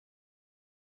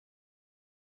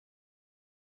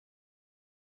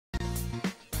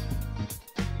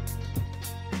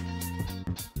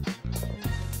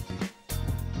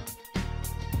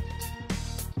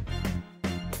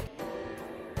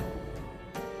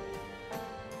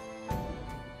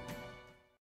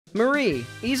Marie,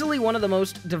 easily one of the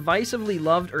most divisively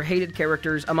loved or hated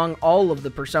characters among all of the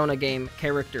Persona game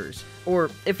characters. Or,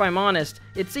 if I'm honest,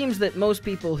 it seems that most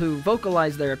people who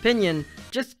vocalize their opinion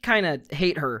just kinda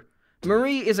hate her.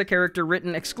 Marie is a character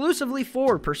written exclusively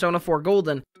for Persona 4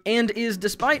 Golden, and is,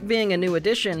 despite being a new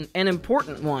addition, an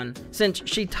important one, since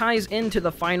she ties into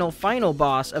the final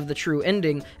boss of the true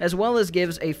ending, as well as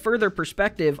gives a further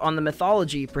perspective on the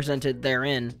mythology presented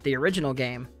therein, the original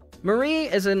game. Marie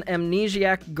is an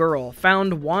amnesiac girl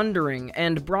found wandering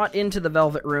and brought into the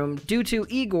Velvet Room due to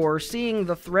Igor seeing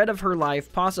the thread of her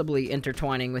life possibly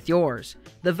intertwining with yours.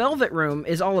 The Velvet Room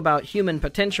is all about human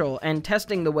potential and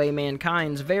testing the way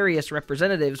mankind's various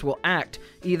representatives will act,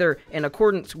 either in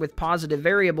accordance with positive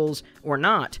variables or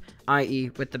not,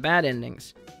 i.e. with the bad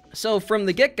endings. So from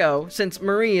the get-go, since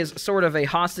Marie is sort of a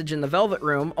hostage in the Velvet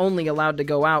Room, only allowed to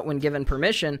go out when given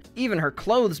permission, even her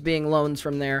clothes being loans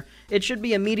from there, it should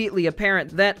be immediately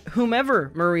apparent that whomever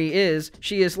Marie is,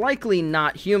 she is likely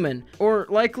not human, or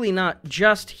likely not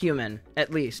just human,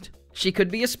 at least. She could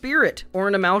be a spirit, or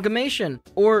an amalgamation,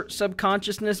 or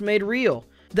subconsciousness made real.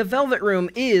 The Velvet Room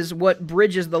is what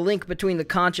bridges the link between the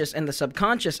conscious and the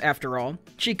subconscious, after all.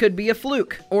 She could be a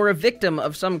fluke, or a victim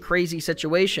of some crazy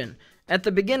situation. At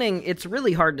the beginning, it's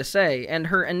really hard to say, and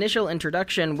her initial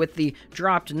introduction with the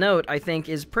dropped note, I think,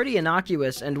 is pretty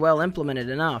innocuous and well implemented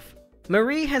enough.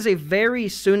 Marie has a very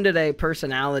tsundere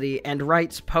personality and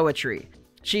writes poetry.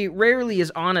 She rarely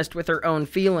is honest with her own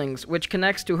feelings, which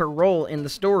connects to her role in the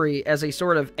story as a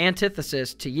sort of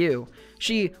antithesis to you.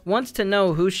 She wants to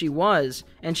know who she was,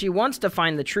 and she wants to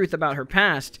find the truth about her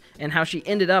past and how she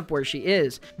ended up where she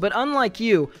is. But unlike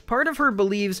you, part of her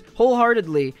believes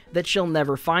wholeheartedly that she'll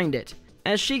never find it.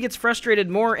 As she gets frustrated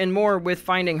more and more with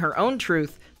finding her own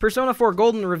truth, Persona 4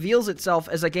 Golden reveals itself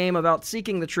as a game about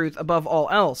seeking the truth above all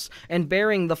else, and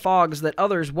bearing the fogs that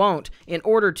others won't in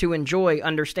order to enjoy,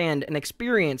 understand, and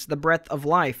experience the breadth of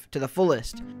life to the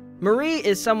fullest. Marie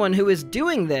is someone who is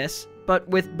doing this, but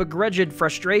with begrudged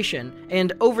frustration,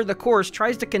 and over the course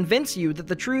tries to convince you that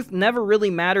the truth never really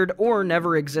mattered or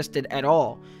never existed at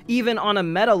all. Even on a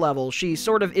meta level, she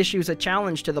sort of issues a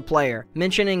challenge to the player,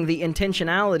 mentioning the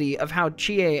intentionality of how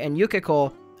Chie and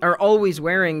Yukiko are always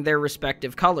wearing their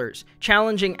respective colors,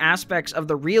 challenging aspects of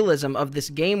the realism of this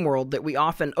game world that we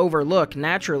often overlook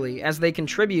naturally as they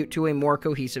contribute to a more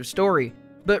cohesive story.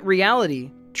 But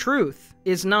reality, truth,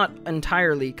 is not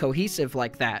entirely cohesive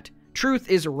like that.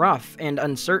 Truth is rough and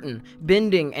uncertain,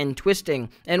 bending and twisting,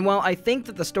 and while I think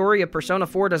that the story of Persona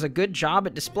 4 does a good job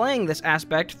at displaying this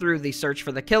aspect through the search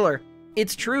for the killer,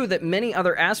 it's true that many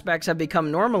other aspects have become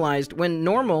normalized when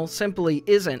normal simply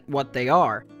isn't what they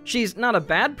are. She's not a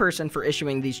bad person for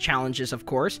issuing these challenges, of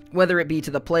course, whether it be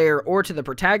to the player or to the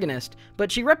protagonist,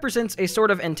 but she represents a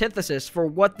sort of antithesis for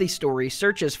what the story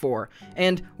searches for.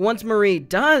 And once Marie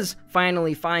does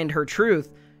finally find her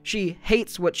truth, she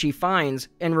hates what she finds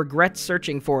and regrets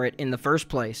searching for it in the first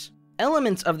place.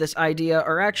 Elements of this idea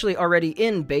are actually already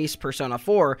in base Persona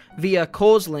 4 via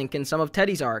Cole's link in some of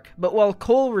Teddy's arc, but while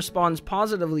Cole responds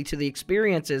positively to the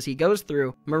experiences he goes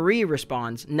through, Marie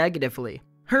responds negatively.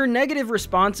 Her negative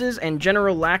responses and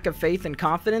general lack of faith and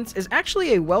confidence is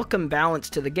actually a welcome balance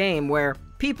to the game where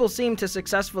people seem to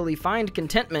successfully find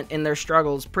contentment in their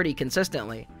struggles pretty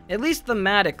consistently. At least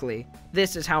thematically,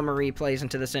 this is how Marie plays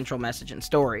into the central message and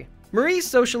story. Marie's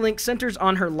social link centers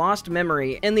on her lost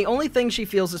memory and the only thing she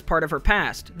feels is part of her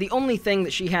past, the only thing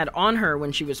that she had on her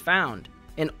when she was found,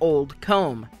 an old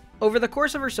comb. Over the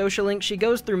course of her social link, she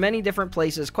goes through many different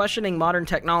places questioning modern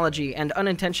technology and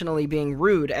unintentionally being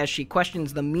rude as she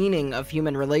questions the meaning of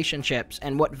human relationships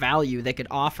and what value they could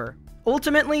offer.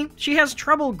 Ultimately, she has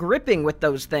trouble gripping with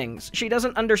those things. She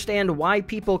doesn't understand why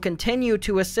people continue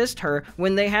to assist her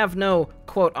when they have no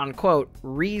quote-unquote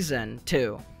reason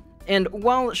to. And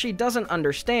while she doesn't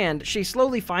understand, she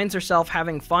slowly finds herself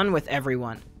having fun with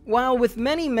everyone. While with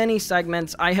many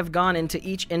segments I have gone into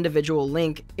each individual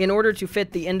link in order to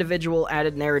fit the individual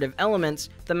added narrative elements,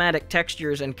 thematic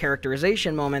textures, and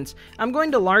characterization moments, I'm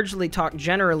going to largely talk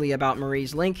generally about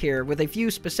Marie's link here with a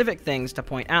few specific things to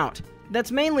point out.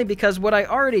 That's mainly because what I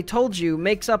already told you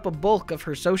makes up a bulk of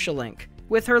her social link,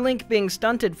 with her link being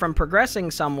stunted from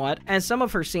progressing somewhat, as some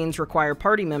of her scenes require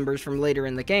party members from later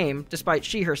in the game, despite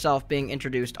she herself being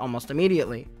introduced almost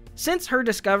immediately. Since her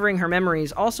discovering her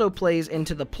memories also plays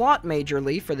into the plot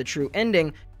majorly for the true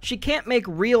ending, she can't make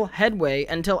real headway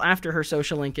until after her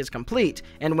social link is complete,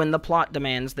 and when the plot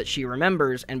demands that she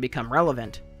remembers and become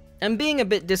relevant. I'm being a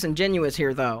bit disingenuous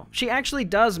here though. She actually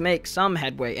does make some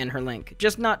headway in her link,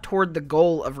 just not toward the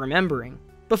goal of remembering.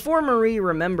 Before Marie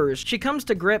remembers, she comes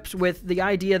to grips with the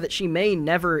idea that she may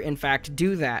never, in fact,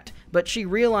 do that, but she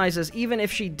realizes even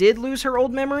if she did lose her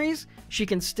old memories, she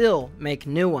can still make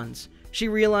new ones. She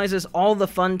realizes all the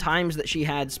fun times that she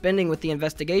had spending with the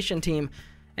investigation team,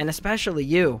 and especially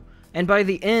you, and by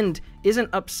the end, isn't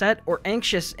upset or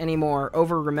anxious anymore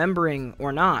over remembering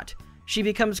or not. She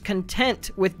becomes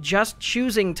content with just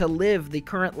choosing to live the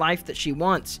current life that she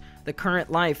wants, the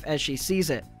current life as she sees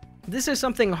it. This is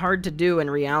something hard to do in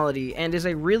reality, and is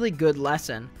a really good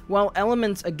lesson. While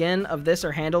elements again of this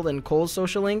are handled in Cole's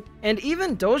social link, and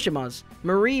even Dojima's,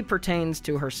 Marie pertains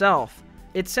to herself.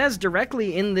 It says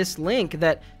directly in this link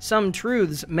that some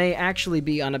truths may actually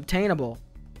be unobtainable.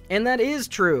 And that is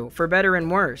true, for better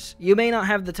and worse. You may not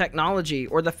have the technology,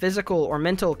 or the physical or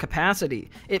mental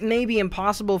capacity. It may be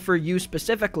impossible for you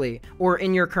specifically, or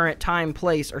in your current time,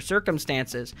 place, or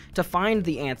circumstances, to find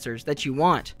the answers that you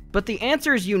want. But the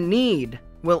answers you need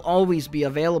will always be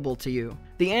available to you.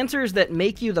 The answers that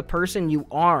make you the person you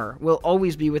are will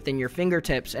always be within your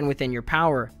fingertips and within your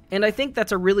power. And I think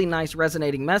that's a really nice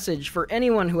resonating message for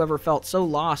anyone who ever felt so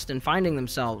lost in finding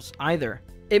themselves, either.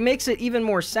 It makes it even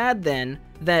more sad then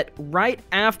that right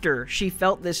after she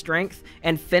felt this strength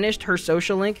and finished her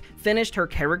social link, finished her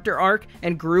character arc,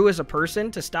 and grew as a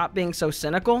person to stop being so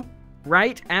cynical,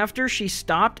 right after she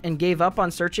stopped and gave up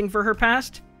on searching for her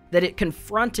past, that it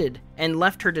confronted and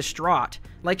left her distraught,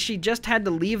 like she just had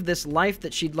to leave this life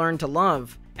that she'd learned to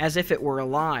love, as if it were a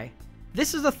lie.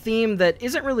 This is a theme that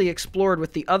isn't really explored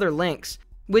with the other links,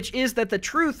 which is that the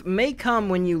truth may come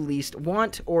when you least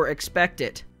want or expect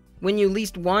it, when you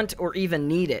least want or even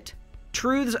need it.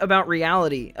 Truths about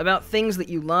reality, about things that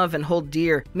you love and hold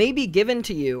dear, may be given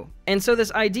to you, and so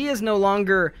this idea is no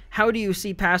longer, how do you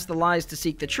see past the lies to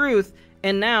seek the truth,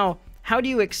 and now, how do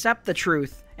you accept the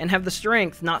truth and have the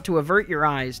strength not to avert your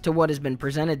eyes to what has been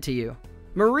presented to you?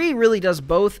 Marie really does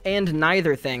both and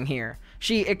neither thing here.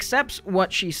 She accepts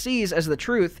what she sees as the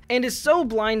truth, and is so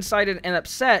blindsided and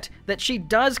upset that she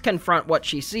does confront what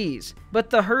she sees.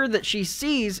 But the her that she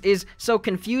sees is so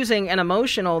confusing and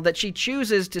emotional that she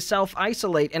chooses to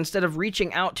self-isolate instead of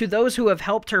reaching out to those who have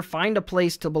helped her find a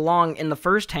place to belong in the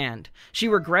first hand. She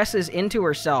regresses into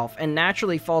herself and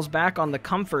naturally falls back on the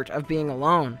comfort of being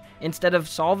alone, instead of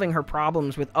solving her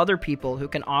problems with other people who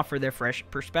can offer their fresh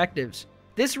perspectives.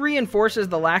 This reinforces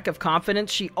the lack of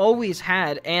confidence she always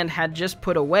had and had just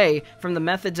put away from the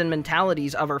methods and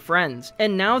mentalities of her friends.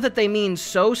 And now that they mean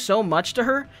so much to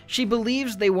her, she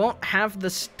believes they won't have the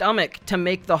stomach to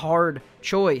make the hard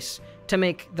choice, to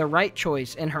make the right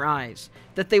choice in her eyes.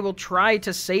 That they will try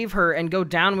to save her and go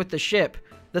down with the ship,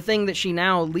 the thing that she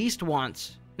now least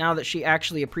wants, now that she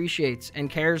actually appreciates and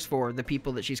cares for the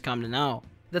people that she's come to know.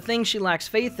 The thing she lacks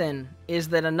faith in is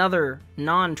that another,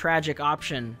 non-tragic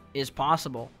option is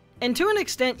possible. And to an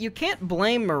extent, you can't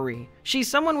blame Marie. She's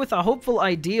someone with a hopeful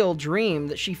ideal dream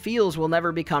that she feels will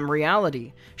never become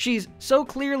reality. She's so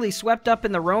clearly swept up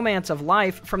in the romance of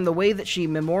life, from the way that she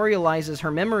memorializes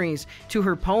her memories to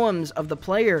her poems of the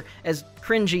player, as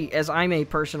cringy as I may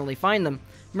personally find them.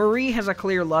 Marie has a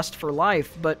clear lust for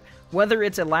life, but whether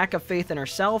it's a lack of faith in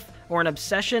herself or an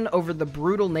obsession over the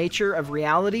brutal nature of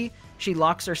reality, she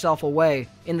locks herself away,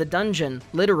 in the dungeon,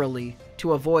 literally,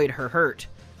 to avoid her hurt.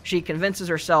 She convinces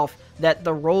herself that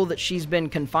the role that she's been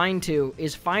confined to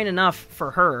is fine enough for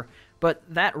her, but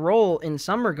that role, in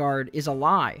some regard, is a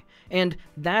lie, and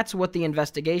that's what the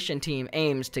investigation team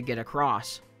aims to get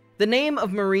across. The name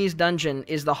of Marie's dungeon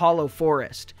is the Hollow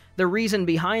Forest. The reason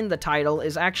behind the title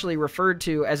is actually referred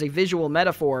to as a visual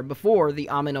metaphor before the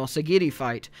Amino Sagiri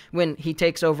fight, when he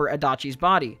takes over Adachi's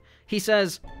body. He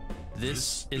says,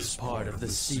 "This is part of the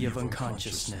sea of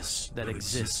unconsciousness that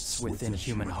exists within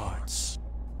human hearts.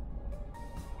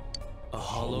 A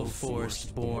hollow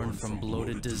forest born from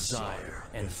bloated desire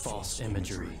and false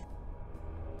imagery.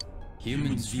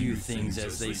 Humans view things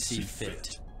as they see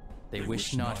fit. They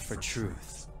wish not for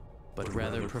truth, but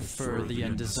rather prefer the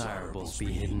undesirables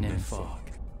be hidden in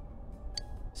fog.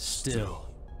 Still,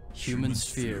 humans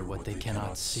fear what they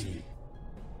cannot see.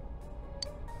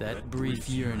 That brief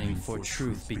yearning for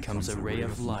truth becomes a ray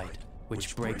of light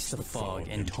which breaks the fog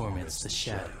and torments the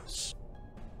shadows."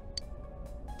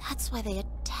 That's why they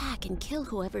attack and kill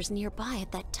whoever's nearby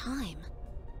at that time.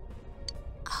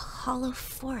 A hollow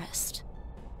forest.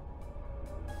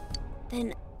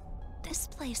 Then, this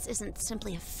place isn't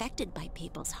simply affected by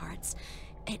people's hearts.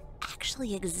 It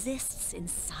actually exists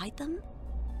inside them?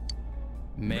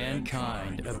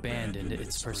 Mankind abandoned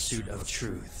its pursuit of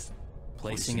truth,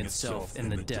 placing itself in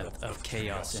the depth of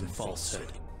chaos and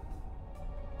falsehood.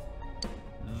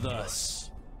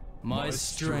 Thus, my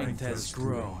strength has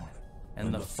grown,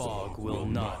 and the fog will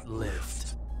not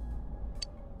lift.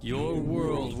 Your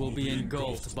world will be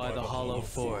engulfed by the Hollow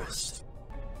Forest.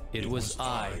 It was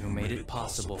I who made it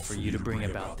possible for you to bring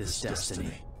about this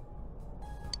destiny.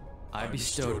 I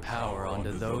bestowed power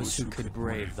onto those who could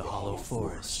brave the Hollow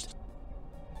Forest.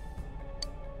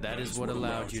 That is what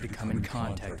allowed you to come in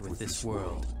contact with this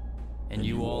world, and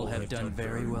you all have done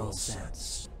very well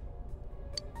since.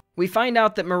 We find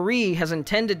out that Marie has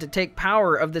intended to take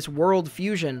power of this world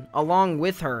fusion along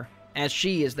with her, as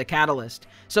she is the catalyst.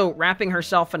 So, wrapping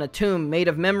herself in a tomb made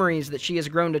of memories that she has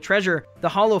grown to treasure, the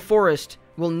Hollow Forest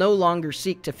will no longer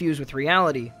seek to fuse with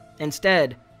reality.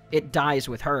 Instead, it dies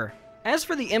with her. As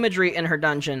for the imagery in her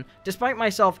dungeon, despite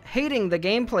myself hating the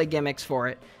gameplay gimmicks for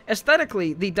it,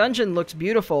 aesthetically, the dungeon looks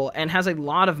beautiful and has a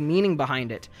lot of meaning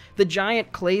behind it. The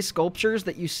giant clay sculptures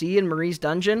that you see in Marie's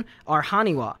dungeon are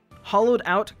haniwa,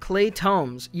 hollowed-out clay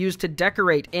tomes used to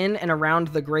decorate in and around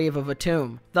the grave of a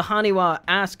tomb. The haniwa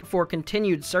ask for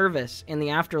continued service in the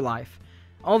afterlife.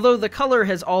 Although the color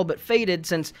has all but faded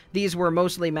since these were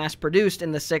mostly mass-produced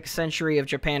in the 6th century of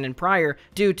Japan and prior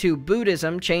due to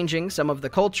Buddhism changing some of the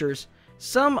cultures,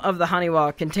 some of the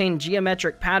haniwa contain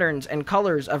geometric patterns and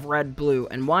colors of red, blue,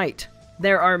 and white.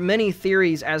 There are many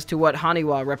theories as to what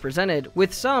haniwa represented,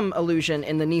 with some allusion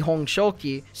in the Nihon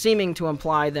Shoki seeming to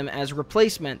imply them as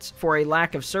replacements for a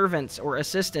lack of servants or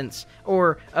assistants,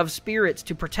 or of spirits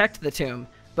to protect the tomb,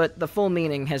 but the full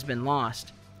meaning has been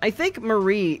lost. I think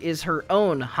Marie is her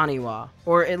own haniwa,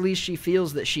 or at least she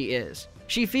feels that she is.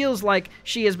 She feels like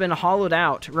she has been hollowed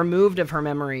out, removed of her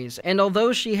memories, and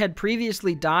although she had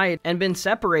previously died and been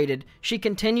separated, she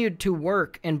continued to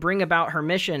work and bring about her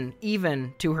mission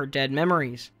even to her dead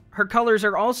memories. Her colors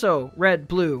are also red,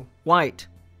 blue, white,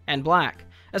 and black.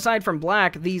 Aside from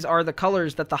black, these are the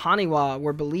colors that the haniwa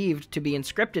were believed to be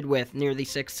inscripted with near the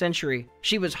 6th century.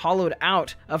 She was hollowed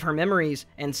out of her memories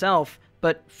and self,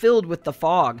 but filled with the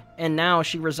fog, and now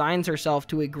she resigns herself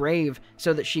to a grave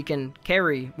so that she can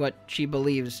carry what she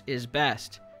believes is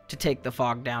best, to take the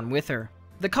fog down with her.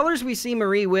 The colors we see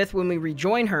Marie with when we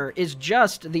rejoin her is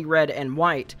just the red and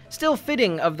white, still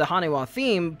fitting of the haniwa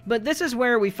theme, but this is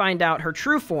where we find out her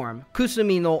true form,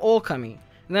 Kusumi no Okami.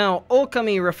 Now,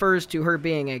 Okami refers to her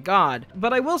being a god,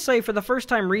 but I will say for the first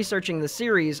time researching the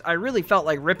series, I really felt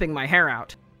like ripping my hair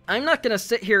out. I'm not gonna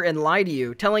sit here and lie to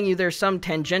you, telling you there's some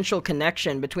tangential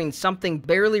connection between something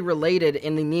barely related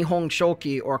in the Nihon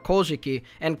Shoki or Kojiki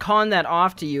and con that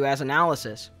off to you as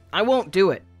analysis. I won't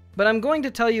do it. But I'm going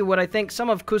to tell you what I think some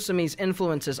of Kusumi's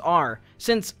influences are,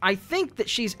 since I think that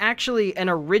she's actually an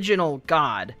original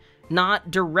god, not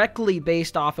directly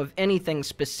based off of anything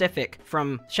specific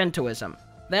from Shintoism.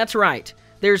 That's right.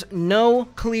 There's no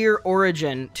clear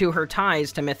origin to her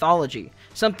ties to mythology,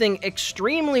 something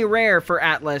extremely rare for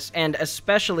Atlus and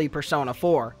especially Persona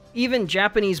 4. Even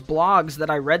Japanese blogs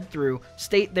that I read through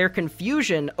state their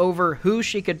confusion over who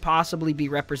she could possibly be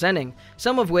representing,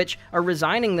 some of which are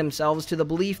resigning themselves to the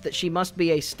belief that she must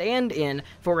be a stand-in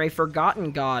for a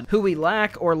forgotten god who we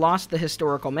lack or lost the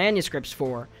historical manuscripts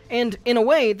for. And in a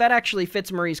way, that actually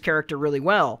fits Marie's character really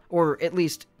well, or at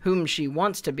least whom she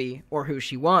wants to be, or who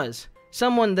she was.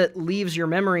 Someone that leaves your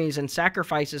memories and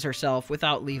sacrifices herself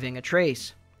without leaving a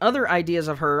trace. Other ideas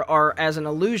of her are as an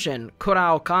illusion,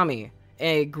 Kuraokami,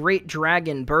 a great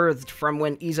dragon birthed from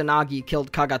when Izanagi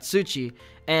killed Kagatsuchi,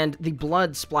 and the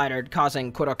blood splattered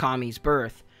causing Kurakami's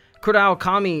birth.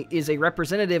 Kuraokami is a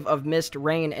representative of mist,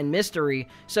 rain, and mystery,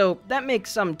 so that makes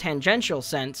some tangential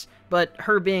sense, but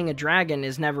her being a dragon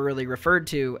is never really referred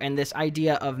to, and this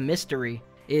idea of mystery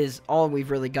is all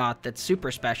we've really got that's super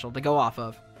special to go off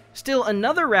of. Still,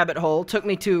 another rabbit hole took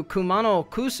me to Kumano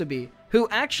Kusubi, who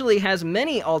actually has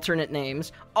many alternate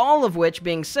names, all of which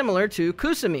being similar to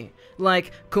Kusumi,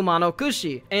 like Kumano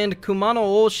Kushi and Kumano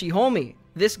o Shihomi.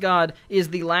 This god is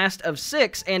the last of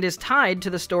 6 and is tied to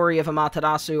the story of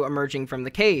Amaterasu emerging from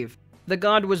the cave. The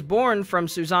god was born from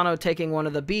Susanoo taking one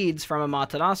of the beads from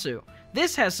Amaterasu.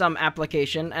 This has some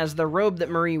application, as the robe that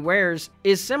Marie wears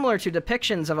is similar to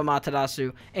depictions of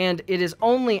Amaterasu, and it is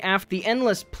only after the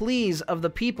endless pleas of the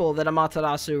people that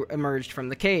Amaterasu emerged from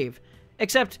the cave.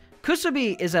 Except,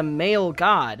 Kusubi is a male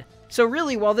god, so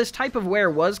really, while this type of wear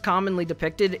was commonly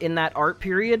depicted in that art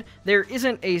period, there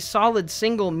isn't a solid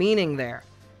single meaning there.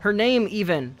 Her name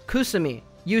even, Kusumi,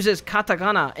 uses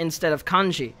katakana instead of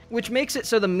kanji, which makes it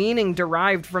so the meaning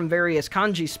derived from various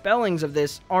kanji spellings of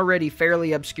this already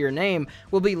fairly obscure name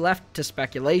will be left to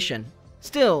speculation.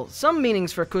 Still, some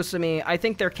meanings for Kusumi I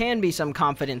think there can be some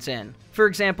confidence in. For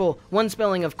example, one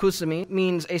spelling of Kusumi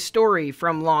means a story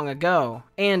from long ago,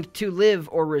 and to live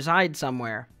or reside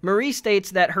somewhere. Marie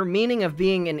states that her meaning of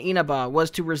being in Inaba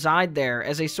was to reside there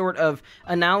as a sort of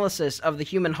analysis of the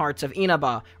human hearts of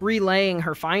Inaba, relaying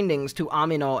her findings to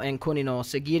Amino and Kunino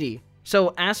Sagiri.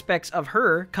 So aspects of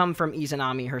her come from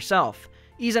Izanami herself.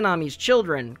 Izanami's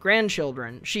children,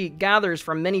 grandchildren, she gathers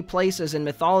from many places in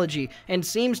mythology and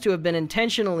seems to have been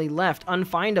intentionally left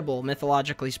unfindable,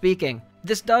 mythologically speaking.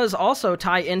 This does also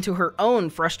tie into her own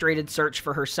frustrated search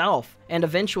for herself, and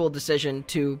eventual decision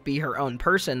to be her own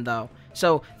person, though.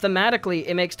 So, thematically,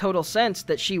 it makes total sense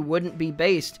that she wouldn't be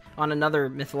based on another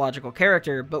mythological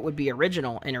character, but would be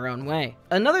original in her own way.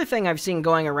 Another thing I've seen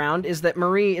going around is that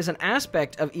Marie is an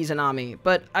aspect of Izanami,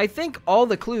 but I think all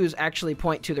the clues actually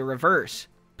point to the reverse.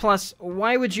 Plus,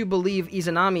 why would you believe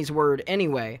Izanami's word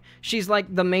anyway? She's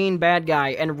like the main bad guy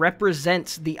and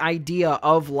represents the idea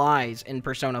of lies in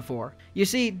Persona 4. You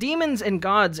see, demons and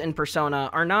gods in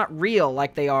Persona are not real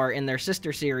like they are in their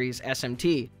sister series,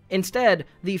 SMT. Instead,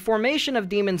 the formation of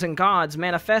demons and gods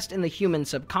manifest in the human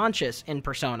subconscious in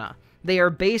Persona. They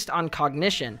are based on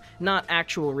cognition, not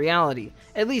actual reality,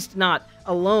 at least not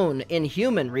alone in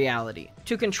human reality.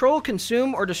 To control,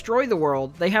 consume, or destroy the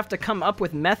world, they have to come up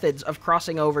with methods of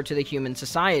crossing over to the human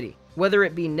society. Whether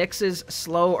it be Nyx's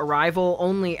slow arrival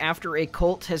only after a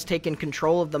cult has taken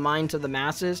control of the minds of the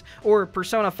masses, or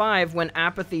Persona 5 when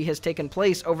apathy has taken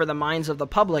place over the minds of the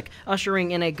public,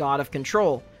 ushering in a god of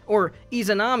control. Or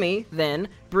Izanami, then,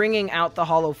 bringing out the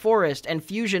Hollow Forest and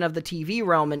fusion of the TV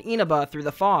realm and Inaba through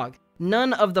the fog.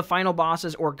 None of the final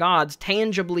bosses or gods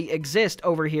tangibly exist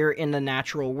over here in the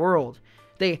natural world.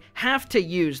 They have to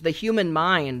use the human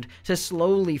mind to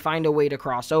slowly find a way to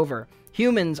cross over.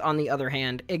 Humans, on the other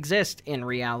hand, exist in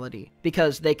reality,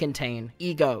 because they contain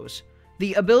egos.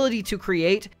 The ability to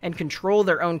create and control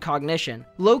their own cognition.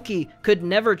 Loki could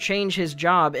never change his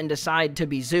job and decide to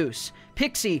be Zeus.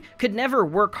 Pixie could never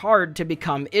work hard to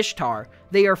become Ishtar.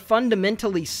 They are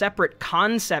fundamentally separate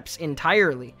concepts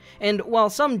entirely. And while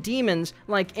some demons,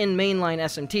 like in mainline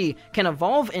SMT, can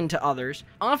evolve into others,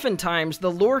 oftentimes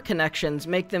the lore connections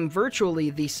make them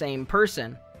virtually the same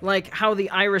person. Like how the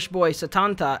Irish boy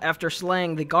Satanta, after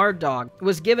slaying the guard dog,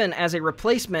 was given as a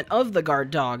replacement of the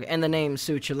guard dog and the name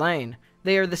Su Chulain.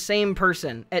 They are the same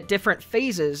person, at different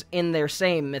phases in their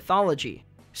same mythology.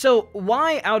 So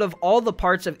why out of all the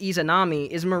parts of Izanami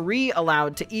is Marie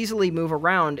allowed to easily move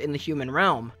around in the human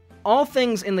realm? All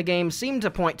things in the game seem to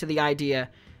point to the idea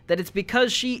that it's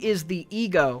because she is the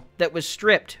ego that was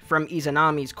stripped from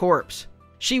Izanami's corpse.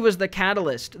 She was the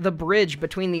catalyst, the bridge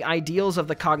between the ideals of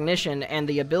the cognition and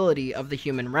the ability of the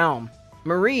human realm.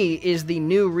 Marie is the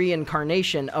new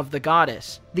reincarnation of the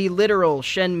goddess, the literal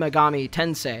Shin Megami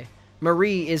Tensei.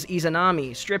 Marie is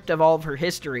Izanami, stripped of all of her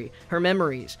history, her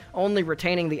memories, only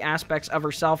retaining the aspects of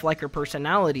herself like her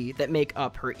personality that make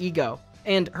up her ego.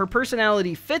 And her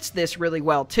personality fits this really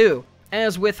well too,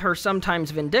 as with her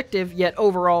sometimes vindictive yet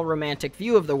overall romantic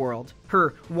view of the world,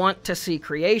 her want to see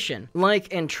creation, like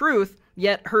in truth,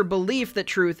 yet her belief that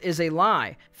truth is a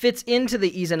lie, fits into the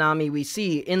Izanami we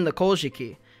see in the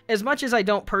Kojiki. As much as I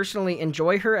don't personally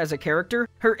enjoy her as a character,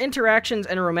 her interactions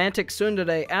and romantic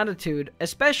tsundere attitude,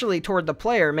 especially toward the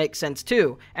player, make sense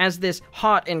too, as this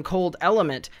hot and cold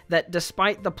element that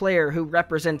despite the player who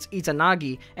represents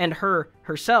Izanagi and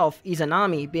herself,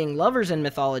 Izanami, being lovers in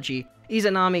mythology,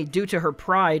 Izanami, due to her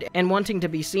pride and wanting to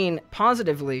be seen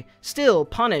positively, still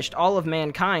punished all of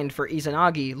mankind for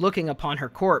Izanagi looking upon her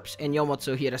corpse in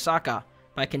Yomotsu Hirasaka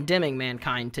by condemning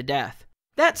mankind to death.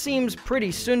 That seems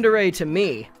pretty tsundere to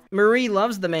me. Marie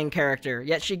loves the main character,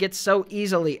 yet she gets so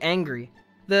easily angry.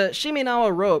 The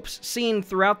Shiminawa ropes seen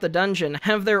throughout the dungeon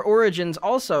have their origins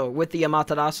also with the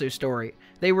Amaterasu story.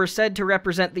 They were said to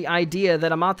represent the idea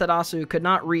that Amaterasu could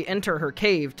not re-enter her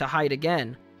cave to hide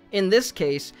again. In this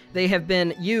case, they have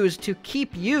been used to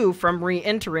keep you from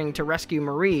re-entering to rescue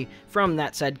Marie from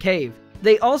that said cave.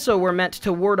 They also were meant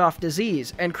to ward off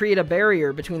disease and create a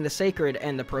barrier between the sacred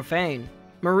and the profane.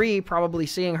 Marie probably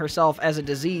seeing herself as a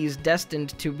disease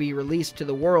destined to be released to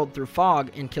the world through fog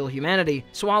and kill humanity,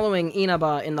 swallowing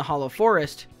Inaba in the Hollow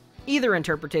Forest. Either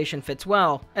interpretation fits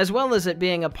well as it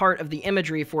being a part of the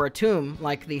imagery for a tomb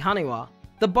like the Haniwa.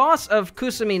 The boss of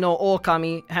Kusumi no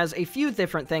Okami has a few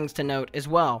different things to note as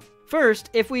well. First,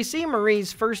 if we see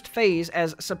Marie's first phase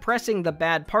as suppressing the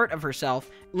bad part of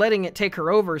herself, letting it take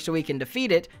her over so we can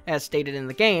defeat it, as stated in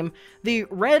the game, the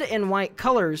red and white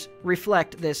colors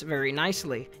reflect this very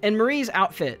nicely. In Marie's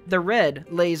outfit, the red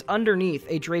lays underneath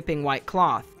a draping white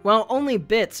cloth, while only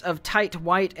bits of tight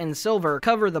white and silver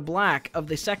cover the black of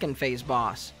the second phase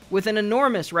boss, with an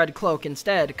enormous red cloak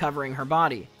instead covering her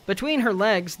body. Between her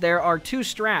legs, there are two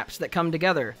straps that come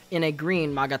together in a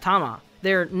green magatama.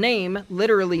 Their name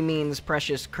literally means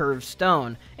precious curved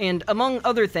stone, and among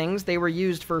other things, they were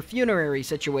used for funerary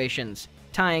situations,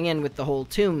 tying in with the whole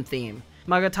tomb theme.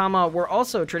 Magatama were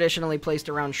also traditionally placed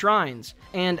around shrines,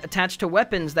 and attached to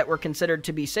weapons that were considered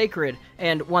to be sacred,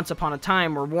 and once upon a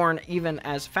time were worn even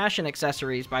as fashion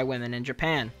accessories by women in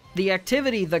Japan. The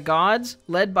activity the gods,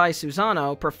 led by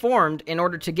Susano, performed in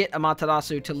order to get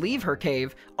Amaterasu to leave her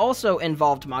cave also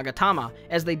involved Magatama,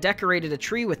 as they decorated a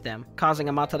tree with them, causing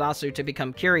Amaterasu to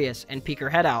become curious and peek her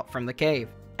head out from the cave.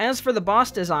 As for the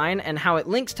boss design and how it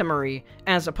links to Marie,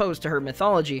 as opposed to her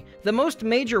mythology, the most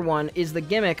major one is the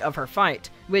gimmick of her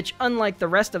fight, which, unlike the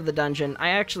rest of the dungeon, I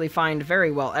actually find very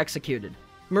well executed.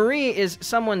 Marie is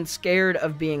someone scared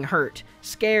of being hurt,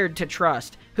 scared to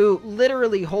trust, who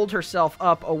literally holds herself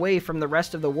up away from the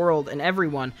rest of the world and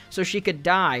everyone so she could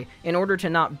die in order to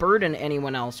not burden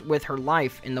anyone else with her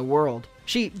life in the world.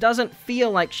 She doesn't feel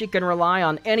like she can rely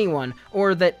on anyone,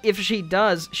 or that if she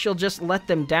does, she'll just let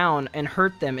them down and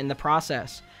hurt them in the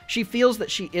process. She feels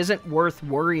that she isn't worth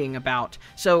worrying about,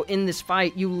 so in this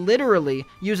fight, you literally,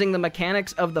 using the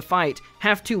mechanics of the fight,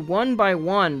 have to one by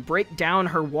one break down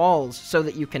her walls so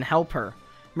that you can help her.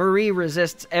 Marie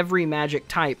resists every magic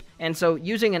type, and so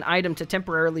using an item to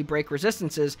temporarily break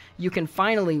resistances, you can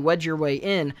finally wedge your way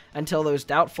in until those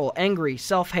doubtful, angry,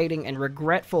 self-hating, and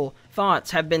regretful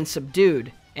thoughts have been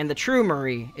subdued, and the true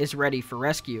Marie is ready for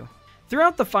rescue.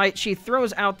 Throughout the fight, she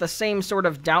throws out the same sort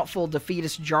of doubtful,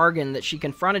 defeatist jargon that she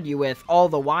confronted you with all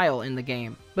the while in the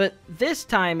game. But this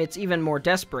time, it's even more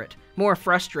desperate, more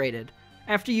frustrated.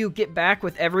 After you get back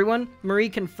with everyone, Marie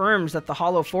confirms that the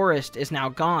Hollow Forest is now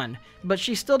gone, but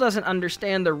she still doesn't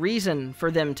understand the reason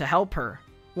for them to help her.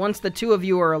 Once the two of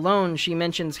you are alone, she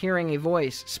mentions hearing a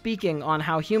voice speaking on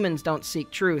how humans don't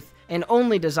seek truth and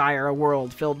only desire a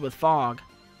world filled with fog.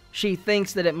 She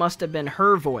thinks that it must have been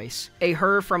her voice, a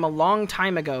her from a long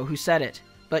time ago who said it,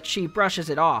 but she brushes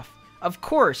it off. Of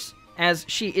course, as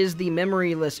she is the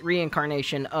memoryless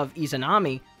reincarnation of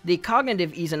Izanami, the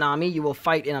cognitive Izanami you will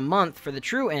fight in a month for the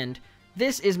true end,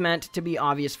 this is meant to be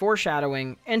obvious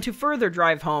foreshadowing, and to further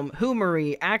drive home who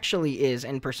Marie actually is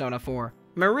in Persona 4.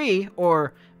 Marie,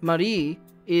 or Marie,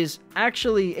 is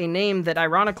actually a name that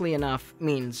ironically enough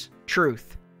means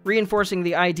truth, reinforcing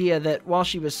the idea that while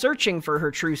she was searching for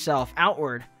her true self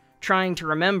outward, trying to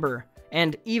remember,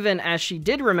 and even as she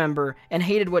did remember and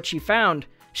hated what she found,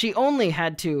 she only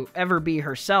had to ever be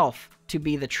herself to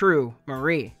be the true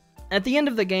Marie. At the end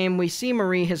of the game, we see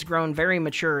Marie has grown very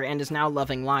mature and is now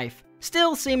loving life.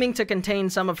 Still seeming to contain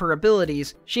some of her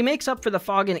abilities, she makes up for the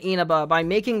fog in Inaba by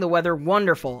making the weather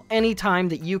wonderful any time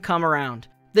that you come around.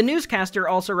 The newscaster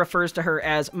also refers to her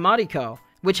as Mariko,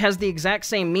 which has the exact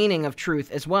same meaning of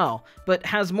truth as well, but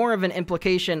has more of an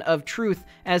implication of truth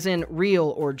as in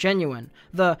real or genuine.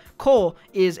 The ko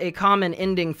is a common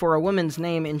ending for a woman's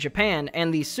name in Japan,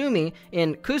 and the sumi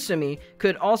in kusumi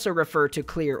could also refer to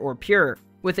clear or pure,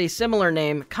 with a similar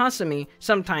name, kasumi,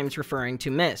 sometimes referring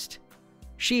to mist.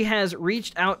 She has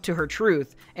reached out to her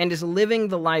truth and is living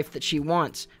the life that she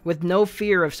wants, with no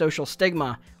fear of social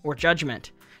stigma or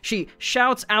judgment. She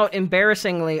shouts out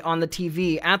embarrassingly on the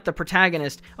TV at the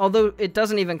protagonist, although it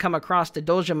doesn't even come across to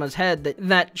Dojima's head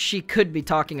that she could be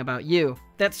talking about you.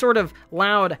 That sort of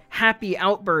loud, happy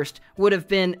outburst would have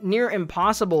been near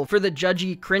impossible for the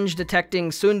judgy,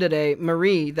 cringe-detecting tsundere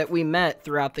Marie that we met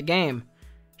throughout the game.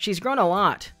 She's grown a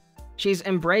lot. She's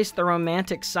embraced the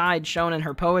romantic side shown in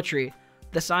her poetry,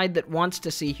 the side that wants to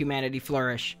see humanity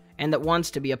flourish, and that wants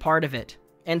to be a part of it.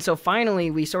 And so finally,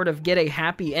 we sort of get a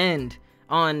happy end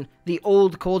on the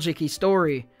old Kojiki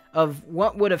story of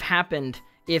what would have happened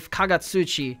if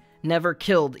Kagatsuchi never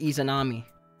killed Izanami.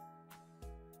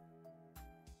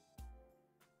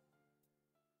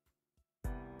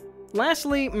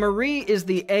 Lastly, Marie is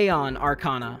the Aeon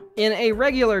Arcana. In a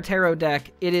regular tarot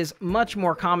deck, it is much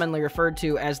more commonly referred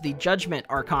to as the Judgment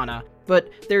Arcana, but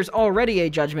there's already a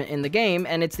Judgment in the game,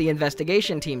 and it's the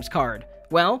Investigation Team's card.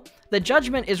 Well, the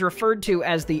Judgment is referred to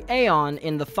as the Aeon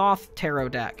in the Thoth Tarot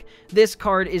deck. This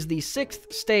card is the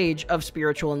 6th stage of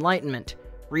spiritual enlightenment,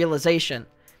 realization.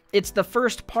 It's the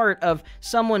first part of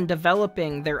someone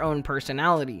developing their own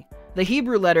personality. The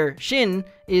Hebrew letter Shin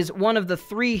is one of the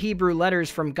 3 Hebrew letters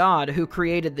from God who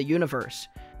created the universe.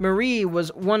 Marie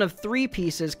was one of 3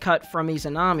 pieces cut from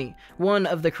Izanami, one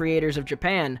of the creators of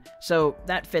Japan, so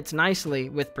that fits nicely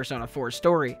with Persona 4's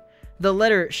story. The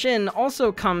letter Shin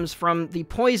also comes from the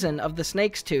poison of the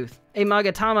snake's tooth. A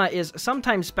magatama is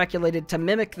sometimes speculated to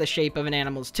mimic the shape of an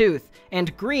animal's tooth,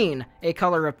 and green, a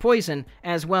color of poison,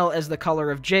 as well as the color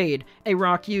of jade, a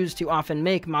rock used to often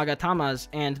make magatamas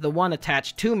and the one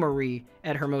attached to Marie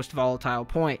at her most volatile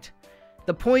point.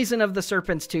 The poison of the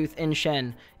serpent's tooth in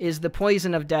Shen is the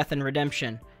poison of death and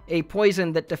redemption, a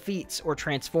poison that defeats or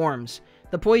transforms.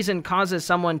 The poison causes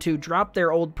someone to drop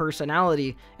their old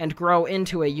personality and grow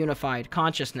into a unified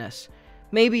consciousness.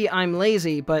 Maybe I'm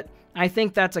lazy, but I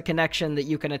think that's a connection that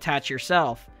you can attach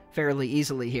yourself fairly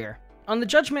easily here. On the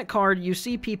Judgment card, you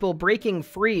see people breaking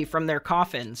free from their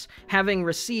coffins, having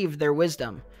received their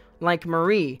wisdom. Like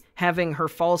Marie, having her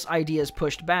false ideas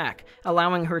pushed back,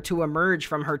 allowing her to emerge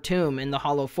from her tomb in the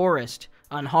Hollow Forest,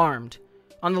 unharmed.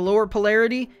 On the lower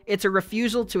polarity, it's a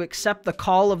refusal to accept the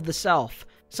call of the self,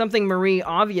 something Marie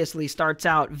obviously starts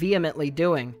out vehemently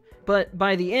doing. But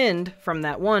by the end, from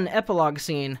that one epilogue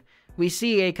scene, we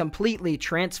see a completely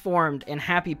transformed and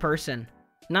happy person,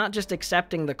 not just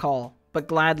accepting the call, but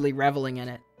gladly reveling in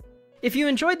it. If you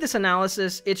enjoyed this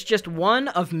analysis, it's just one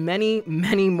of many,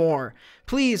 many more.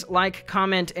 Please like,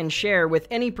 comment, and share with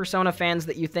any Persona fans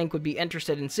that you think would be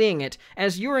interested in seeing it,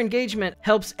 as your engagement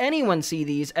helps anyone see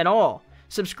these at all.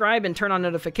 Subscribe and turn on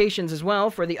notifications as well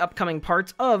for the upcoming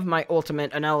parts of my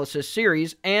Ultimate Analysis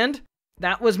series, and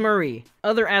that was Marie.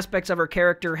 Other aspects of her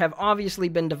character have obviously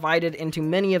been divided into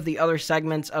many of the other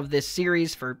segments of this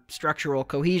series for structural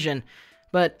cohesion,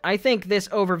 but I think this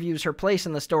overviews her place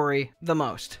in the story the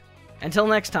most. Until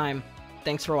next time,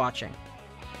 thanks for watching.